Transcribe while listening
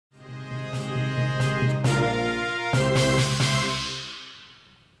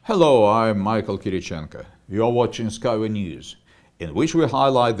Hello, I'm Michael Kirichenko. You are watching SkyWay News, in which we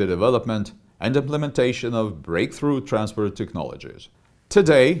highlight the development and implementation of breakthrough transport technologies.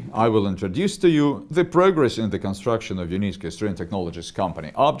 Today, I will introduce to you the progress in the construction of unique Austrian technologies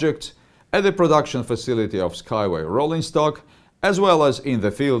company objects at the production facility of SkyWay rolling stock, as well as in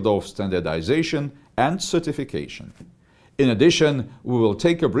the field of standardization and certification. In addition, we will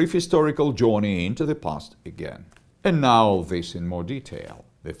take a brief historical journey into the past again. And now this in more detail.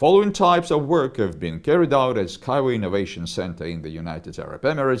 The following types of work have been carried out at SkyWay Innovation Center in the United Arab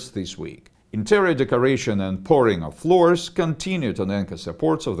Emirates this week. Interior decoration and pouring of floors continued on anchor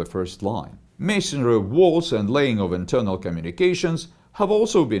supports of the first line. Masonry of walls and laying of internal communications have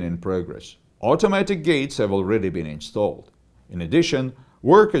also been in progress. Automatic gates have already been installed. In addition,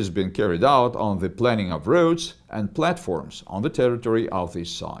 work has been carried out on the planning of roads and platforms on the territory of this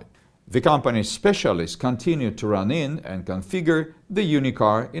site. The company's specialists continue to run in and configure the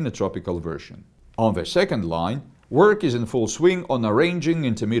Unicar in a tropical version. On the second line, work is in full swing on arranging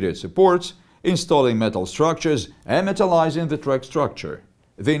intermediate supports, installing metal structures and metallizing the track structure.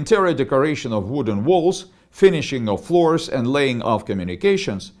 The interior decoration of wooden walls, finishing of floors and laying of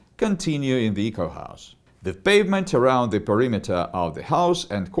communications continue in the Eco House. The pavement around the perimeter of the house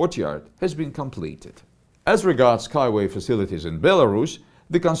and courtyard has been completed. As regards SkyWay facilities in Belarus,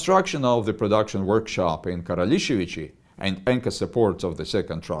 the construction of the production workshop in Karalishevichi and anchor supports of the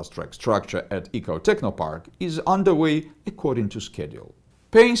second truss track structure at Eco Technopark is underway according to schedule.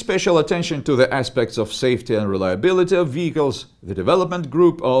 Paying special attention to the aspects of safety and reliability of vehicles, the development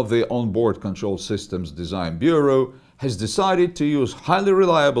group of the Onboard Control Systems Design Bureau has decided to use highly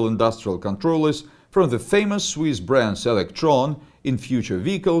reliable industrial controllers from the famous Swiss brand Selectron in future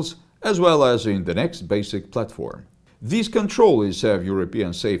vehicles as well as in the next basic platform. These controllers have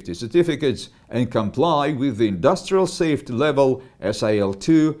European safety certificates and comply with the industrial safety level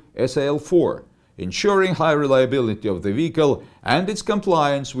SIL2, SIL4, ensuring high reliability of the vehicle and its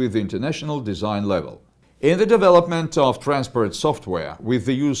compliance with the international design level. In the development of transport software with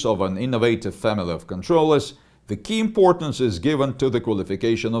the use of an innovative family of controllers, the key importance is given to the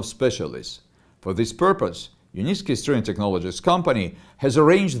qualification of specialists. For this purpose, Unique Austrian Technologies company has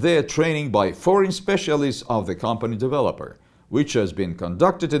arranged their training by foreign specialists of the company developer, which has been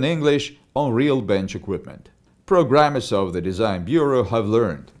conducted in English on real bench equipment. Programmers of the Design Bureau have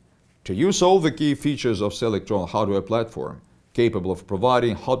learned to use all the key features of Selectron hardware platform, capable of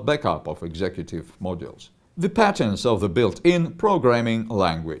providing hot backup of executive modules, the patterns of the built-in programming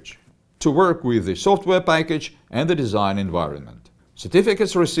language, to work with the software package and the design environment.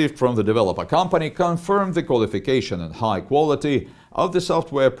 Certificates received from the developer company confirm the qualification and high quality of the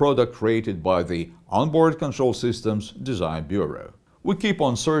software product created by the Onboard Control Systems Design Bureau. We keep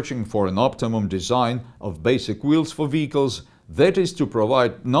on searching for an optimum design of basic wheels for vehicles that is to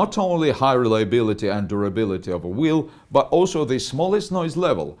provide not only high reliability and durability of a wheel, but also the smallest noise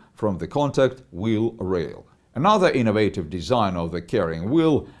level from the contact wheel rail. Another innovative design of the carrying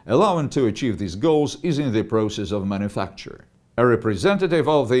wheel allowing to achieve these goals is in the process of manufacture. A representative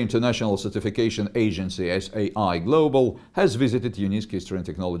of the International Certification Agency SAI Global has visited Unique Austrian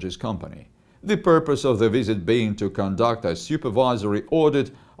Technologies company. The purpose of the visit being to conduct a supervisory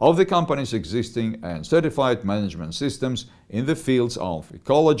audit of the company's existing and certified management systems in the fields of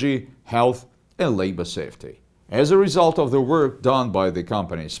ecology, health and labor safety. As a result of the work done by the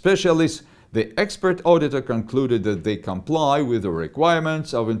company's specialists, the expert auditor concluded that they comply with the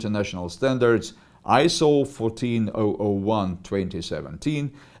requirements of international standards ISO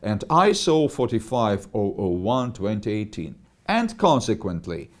 14001:2017 and ISO 45001:2018 and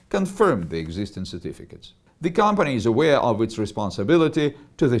consequently confirmed the existing certificates. The company is aware of its responsibility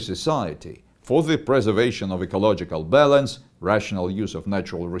to the society for the preservation of ecological balance, rational use of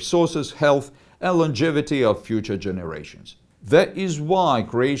natural resources, health and longevity of future generations. That is why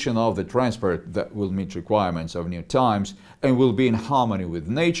creation of the transport that will meet requirements of new times and will be in harmony with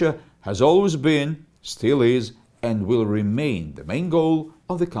nature has always been, still is, and will remain the main goal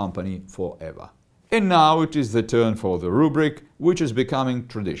of the company forever. And now it is the turn for the rubric which is becoming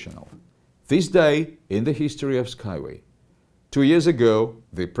traditional. This day in the history of SkyWay. 2 years ago,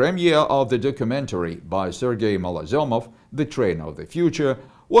 the premiere of the documentary by Sergei Malazomov, The Train of the Future,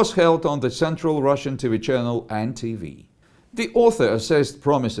 was held on the Central Russian TV channel NTV. The author assessed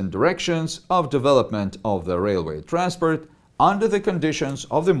promise and directions of development of the railway transport under the conditions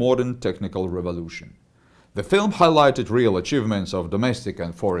of the modern technical revolution. The film highlighted real achievements of domestic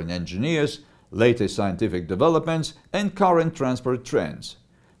and foreign engineers, latest scientific developments and current transport trends.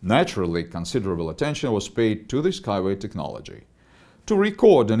 Naturally, considerable attention was paid to the SkyWay technology. to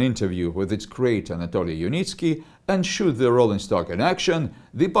record an interview with its creator Anatoly Yunitsky and shoot the rolling stock in action,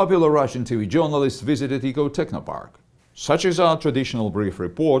 the popular Russian TV journalist visited Eco Technopark. Such is our traditional brief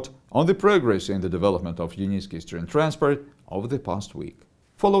report on the progress in the development of Yunitsky's train transport over the past week.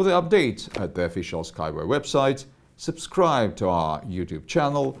 Follow the updates at the official SkyWay website, subscribe to our YouTube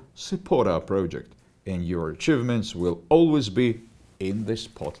channel, support our project, and your achievements will always be in the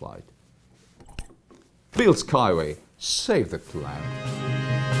spotlight. Build SkyWay, save the planet.